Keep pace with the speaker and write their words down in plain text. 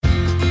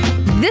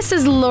This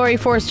is Lori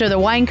Forster, the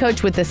wine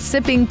coach with The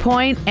Sipping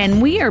Point,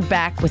 and we are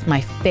back with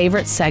my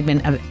favorite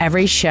segment of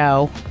every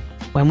show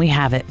when we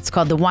have it. It's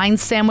called the Wine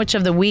Sandwich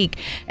of the Week,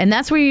 and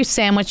that's where you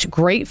sandwich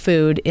great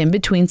food in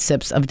between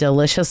sips of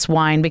delicious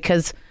wine,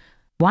 because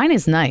wine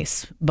is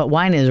nice, but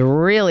wine is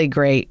really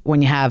great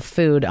when you have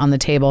food on the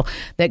table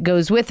that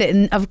goes with it.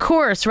 And of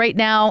course, right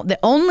now, the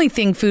only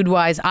thing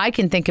food-wise I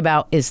can think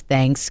about is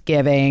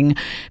Thanksgiving,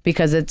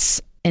 because it's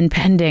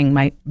impending.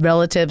 My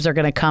relatives are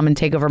going to come and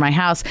take over my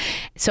house.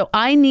 So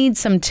I need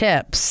some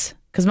tips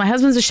because my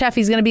husband's a chef.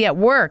 He's going to be at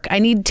work. I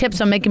need tips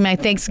on making my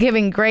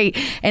Thanksgiving great.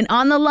 And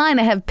on the line,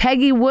 I have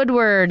Peggy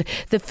Woodward,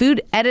 the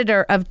food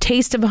editor of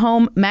Taste of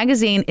Home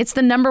magazine. It's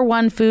the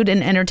 #1 food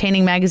and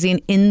entertaining magazine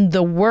in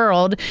the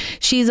world.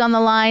 She's on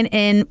the line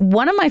in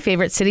one of my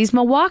favorite cities,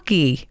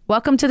 Milwaukee.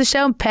 Welcome to the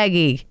show,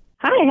 Peggy.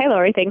 Hi,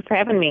 Lori. Thanks for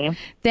having me.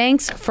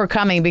 Thanks for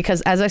coming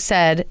because, as I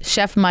said,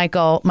 Chef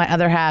Michael, my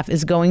other half,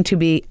 is going to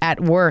be at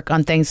work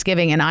on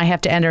Thanksgiving, and I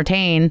have to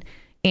entertain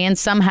and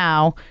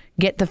somehow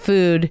get the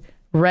food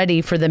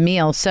ready for the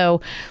meal. So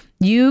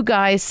you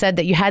guys said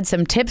that you had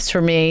some tips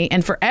for me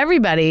and for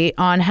everybody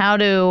on how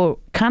to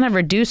kind of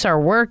reduce our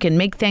work and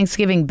make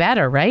Thanksgiving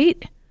better, right?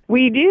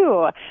 We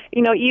do.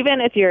 You know,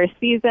 even if you're a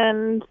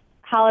seasoned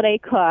holiday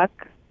cook,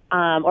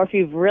 or if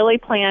you've really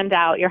planned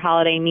out your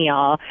holiday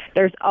meal,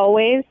 there's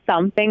always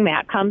something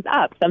that comes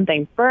up.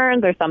 Something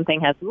burns, or something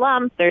has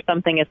lumps, or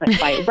something isn't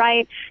quite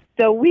right.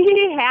 So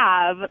we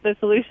have the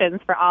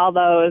solutions for all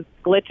those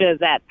glitches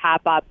that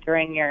pop up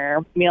during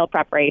your meal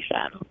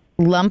preparation.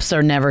 Lumps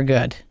are never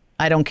good.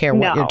 I don't care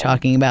what you're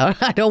talking about.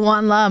 I don't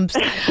want lumps.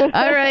 All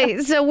right.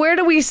 So where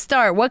do we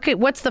start?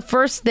 What's the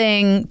first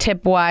thing,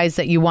 tip-wise,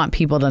 that you want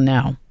people to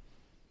know?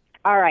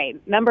 All right.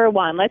 Number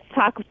 1, let's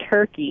talk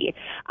turkey.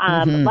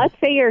 Let's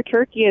say your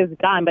turkey is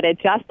done, but it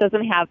just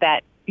doesn't have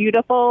that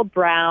beautiful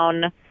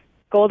brown,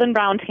 golden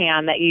brown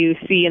tan that you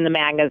see in the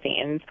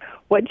magazines.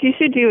 What you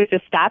should do is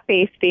just stop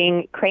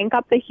basting, crank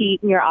up the heat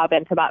in your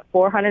oven to about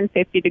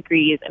 450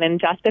 degrees, and in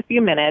just a few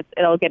minutes,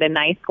 it'll get a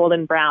nice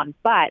golden brown.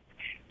 But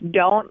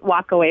don't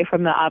walk away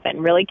from the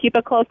oven. Really keep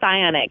a close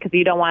eye on it because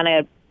you don't want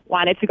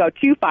it to go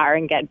too far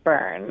and get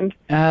burned.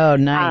 Oh,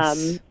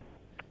 nice.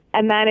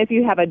 And then if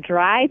you have a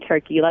dry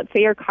turkey, let's say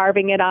you're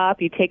carving it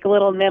up, you take a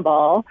little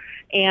nibble,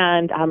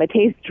 and it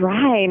tastes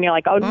dry, and you're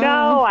like, oh,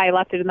 no, I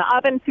left it in the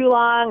oven too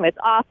long. It's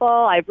awful.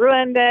 I've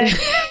ruined it.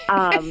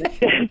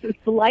 Just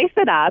slice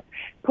it up,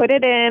 put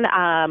it in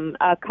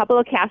a couple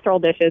of casserole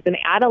dishes, and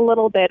add a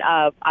little bit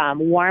of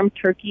warm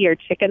turkey or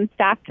chicken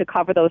stock to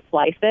cover those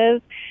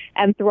slices,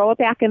 and throw it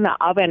back in the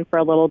oven for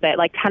a little bit,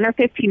 like 10 or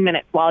 15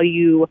 minutes while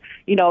you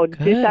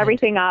dish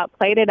everything up,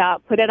 plate it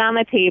up, put it on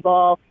the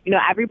table.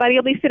 Everybody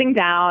will be sitting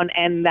down,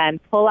 and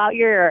then pull out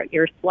your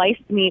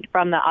sliced meat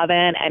from the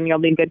oven, and you'll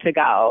be good to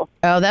go.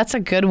 Oh, that's a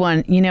good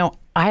one.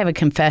 I have a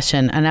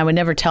confession, and I would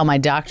never tell my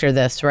doctor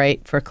this, right,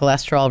 for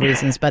cholesterol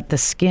reasons, but the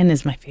skin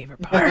is my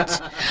favorite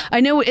part. I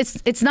know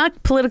it's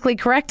not politically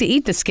correct to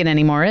eat the skin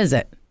anymore, is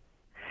it?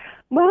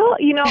 Well,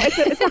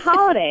 it's a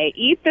holiday.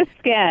 Eat the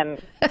skin.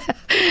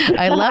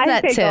 I love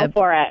that tip. Go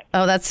for it.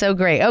 Oh, that's so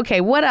great. Okay,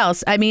 what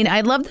else? I mean,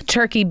 I love the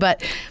turkey,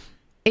 but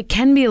it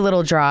can be a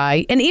little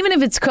dry. And even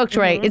if it's cooked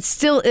right, it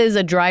still is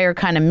a drier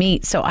kind of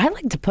meat. So I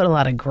like to put a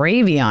lot of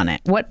gravy on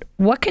it.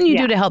 What can you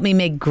do to help me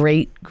make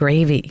great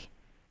gravy?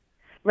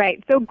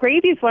 Right. So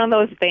gravy is one of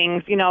those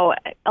things,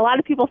 a lot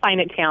of people find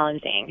it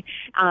challenging.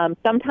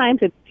 Sometimes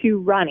it's too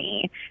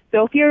runny.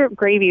 So if your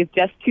gravy is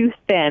just too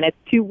thin, it's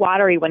too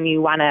watery when you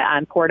want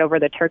to pour it over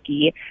the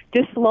turkey,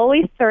 just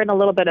slowly stir in a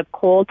little bit of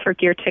cold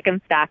turkey or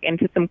chicken stock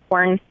into some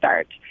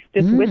cornstarch.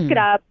 Just whisk it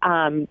up.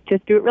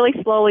 Just do it really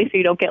slowly so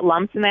you don't get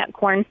lumps in that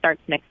cornstarch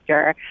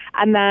mixture.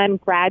 And then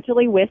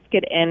gradually whisk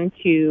it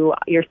into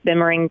your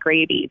simmering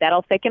gravy.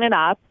 That'll thicken it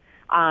up.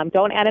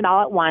 Don't add it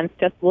all at once,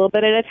 just a little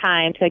bit at a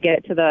time to get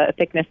it to the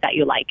thickness that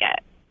you like it.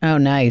 Oh,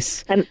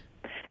 nice. And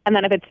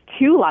then if it's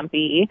too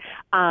lumpy,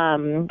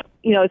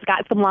 it's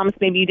got some lumps,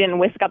 maybe you didn't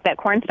whisk up that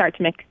cornstarch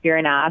mixture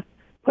enough,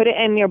 put it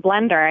in your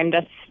blender and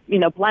just,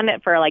 blend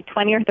it for like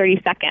 20 or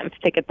 30 seconds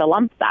to get the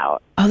lumps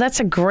out. Oh, that's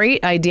a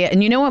great idea.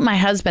 And you know what my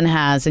husband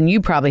has, and you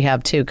probably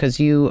have too, because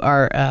you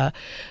are a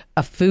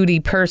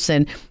foodie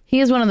person. He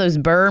has one of those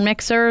Burr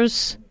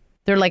mixers.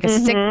 They're like a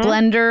stick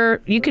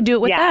blender. You could do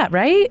it with that,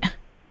 right?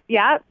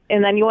 Yeah,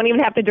 and then you won't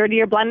even have to dirty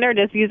your blender.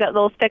 Just use that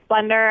little stick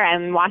blender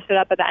and wash it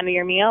up at the end of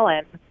your meal,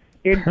 and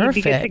you'd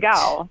be good to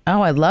go.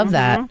 Oh, I love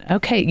that.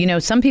 Okay,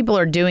 some people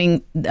are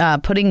doing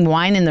putting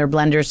wine in their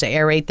blenders to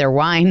aerate their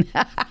wine.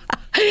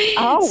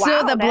 Oh, wow.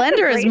 So the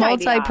blender is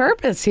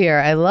multi-purpose here.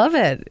 I love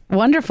it.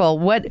 Wonderful.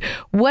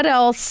 What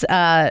else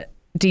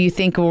do you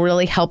think will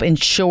really help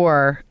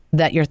ensure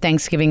that your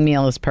Thanksgiving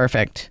meal is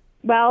perfect?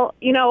 Well,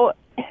 a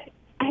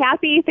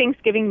happy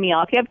Thanksgiving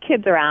meal, if you have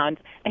kids around,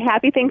 a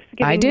happy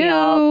Thanksgiving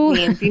meal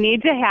means you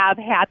need to have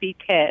happy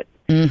kids.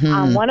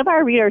 One of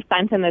our readers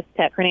sent in this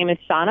tip. Her name is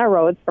Shauna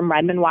Rhodes from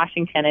Redmond,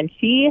 Washington, and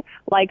she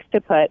likes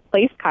to put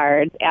place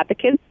cards at the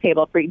kids'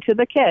 table for each of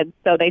the kids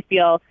so they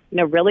feel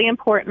really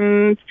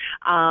important.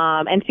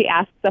 And she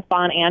asks a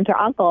fun aunt or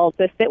uncle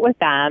to sit with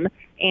them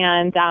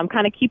and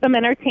kind of keep them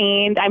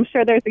entertained. I'm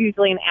sure there's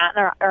usually an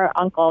aunt or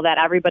uncle that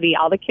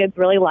all the kids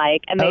really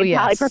like, and they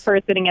probably prefer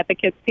sitting at the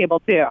kids'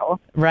 table too.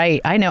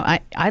 Right. I know.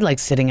 I like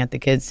sitting at the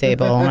kids'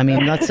 table. I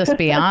mean, let's just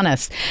be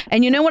honest.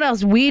 And you know what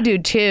else we do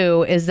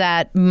too is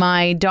that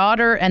my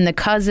daughter and the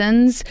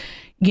cousins,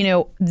 you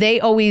know, they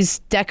always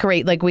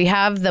decorate. Like we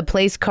have the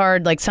place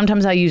card. Like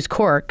sometimes I use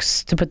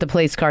corks to put the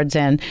place cards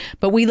in,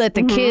 but we let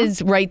the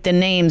kids write the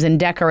names and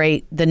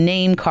decorate the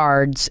name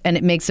cards, and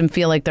it makes them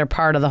feel like they're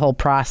part of the whole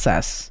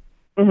process.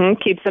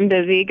 Keeps them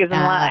busy, gives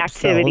them a lot of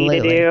activity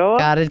to do.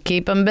 Got to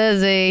keep them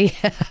busy.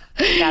 That's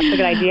a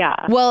good idea.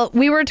 Well,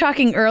 we were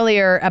talking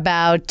earlier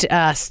about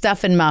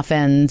stuffing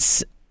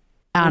muffins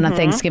on a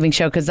Thanksgiving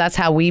show, because that's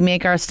how we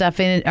make our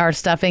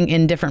stuffing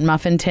in different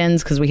muffin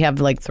tins, because we have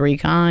like 3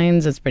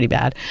 kinds. It's pretty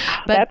bad.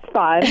 But that's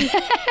fun.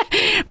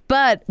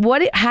 But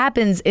what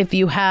happens if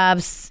you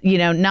have, you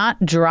know,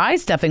 not dry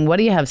stuffing? What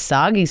do you have?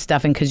 Soggy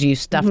stuffing because you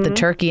stuffed the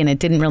turkey and it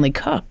didn't really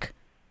cook.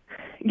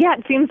 Yeah,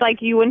 it seems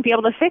like you wouldn't be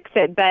able to fix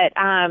it, but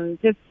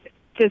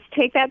just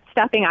take that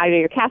stuffing out of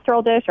your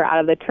casserole dish or out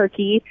of the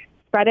turkey,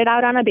 spread it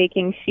out on a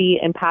baking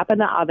sheet, and pop in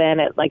the oven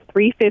at like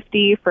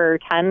 350 for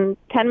 10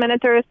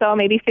 minutes or so,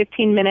 maybe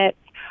 15 minutes,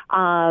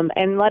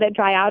 and let it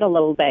dry out a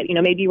little bit. You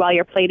know, maybe while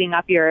you're plating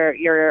up your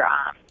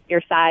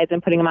sides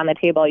and putting them on the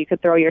table, you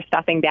could throw your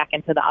stuffing back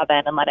into the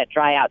oven and let it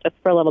dry out just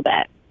for a little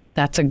bit.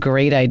 That's a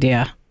great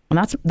idea.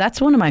 Well, that's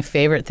one of my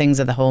favorite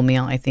things of the whole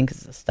meal, I think,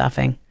 is the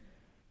stuffing.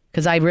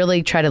 Because I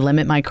really try to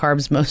limit my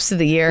carbs most of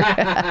the year.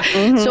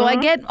 So I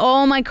get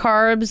all my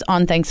carbs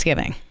on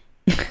Thanksgiving.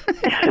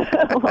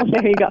 Well,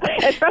 there you go.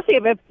 Especially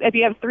if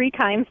you have 3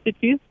 kinds to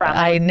choose from.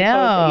 I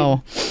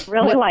know.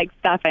 Really like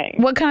stuffing.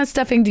 What kind of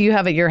stuffing do you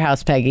have at your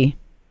house, Peggy?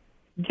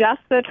 Just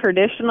the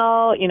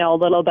traditional, you know, a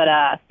little bit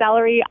of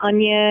celery,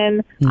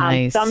 onion.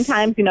 Nice.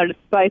 Sometimes, you know, to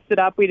spice it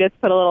up, we just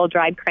put a little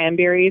dried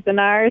cranberries in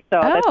ours. So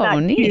that's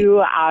not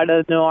too out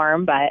of the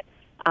norm, but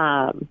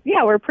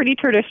yeah, we're pretty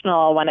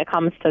traditional when it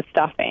comes to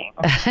stuffing.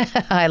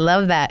 I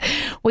love that.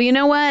 Well, you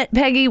know what,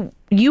 Peggy?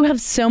 You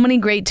have so many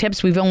great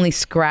tips. We've only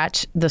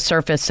scratched the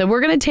surface. So we're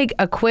going to take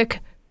a quick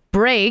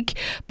break.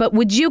 But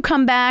would you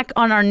come back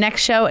on our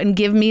next show and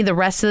give me the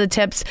rest of the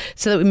tips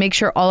so that we make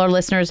sure all our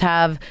listeners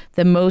have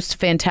the most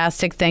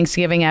fantastic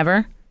Thanksgiving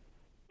ever?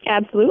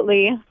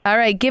 Absolutely. All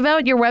right. Give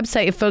out your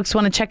website if folks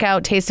want to check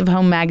out Taste of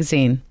Home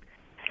magazine.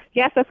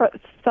 Yeah, so for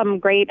some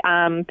great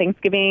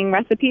Thanksgiving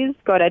recipes,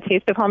 go to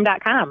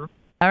tasteofhome.com.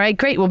 All right,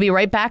 great. We'll be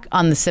right back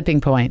on The Sipping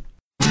Point.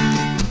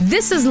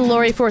 This is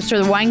Lori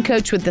Forster, the wine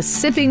coach with The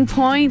Sipping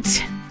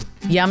Point.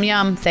 Yum,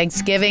 yum.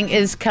 Thanksgiving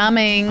is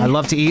coming. I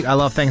love to eat. I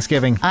love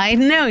Thanksgiving. I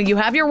know. You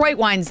have your white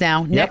wines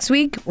now. Yep. Next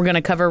week, we're going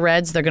to cover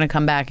reds. They're going to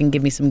come back and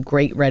give me some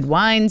great red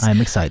wines.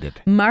 I'm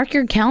excited. Mark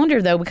your calendar,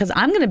 though, because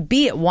I'm going to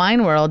be at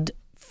Wine World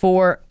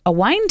for a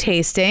wine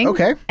tasting.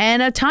 Okay.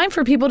 And a time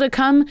for people to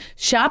come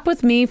shop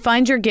with me,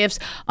 find your gifts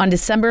on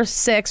December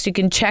 6th. You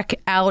can check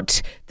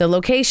out the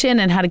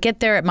location and how to get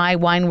there at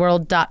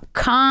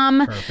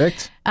mywineworld.com.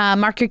 Perfect.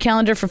 Mark your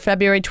calendar for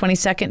February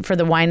 22nd for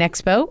the Wine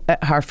Expo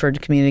at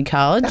Hartford Community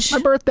College. That's my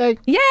birthday.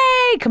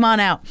 Yay! Come on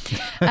out.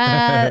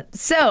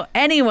 So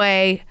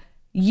anyway,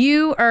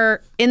 you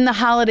are in the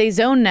holiday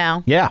zone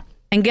now. Yeah.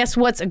 And guess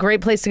what's a great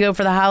place to go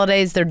for the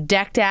holidays? They're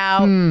decked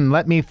out.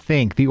 Let me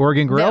think. The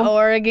Oregon Grill? The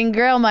Oregon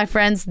Grill, my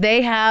friends.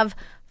 They have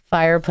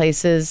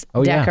fireplaces,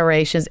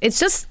 decorations. Yeah. It's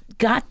just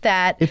got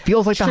that. It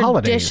feels like the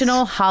holidays.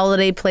 Traditional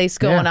holiday place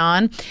going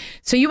on.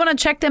 So you want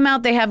to check them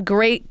out. They have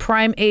great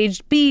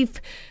prime-aged beef.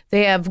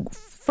 They have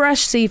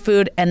fresh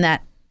seafood and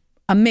that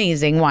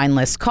amazing wine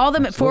list. Call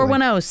them at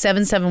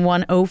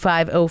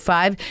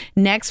 410-771-0505.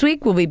 Next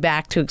week, we'll be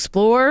back to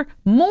explore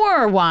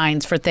more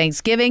wines for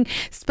Thanksgiving.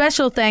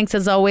 Special thanks,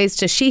 as always,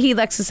 to Sheehy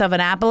Lexus of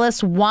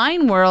Annapolis,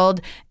 Wine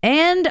World,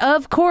 and,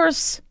 of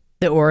course,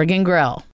 the Oregon Grill.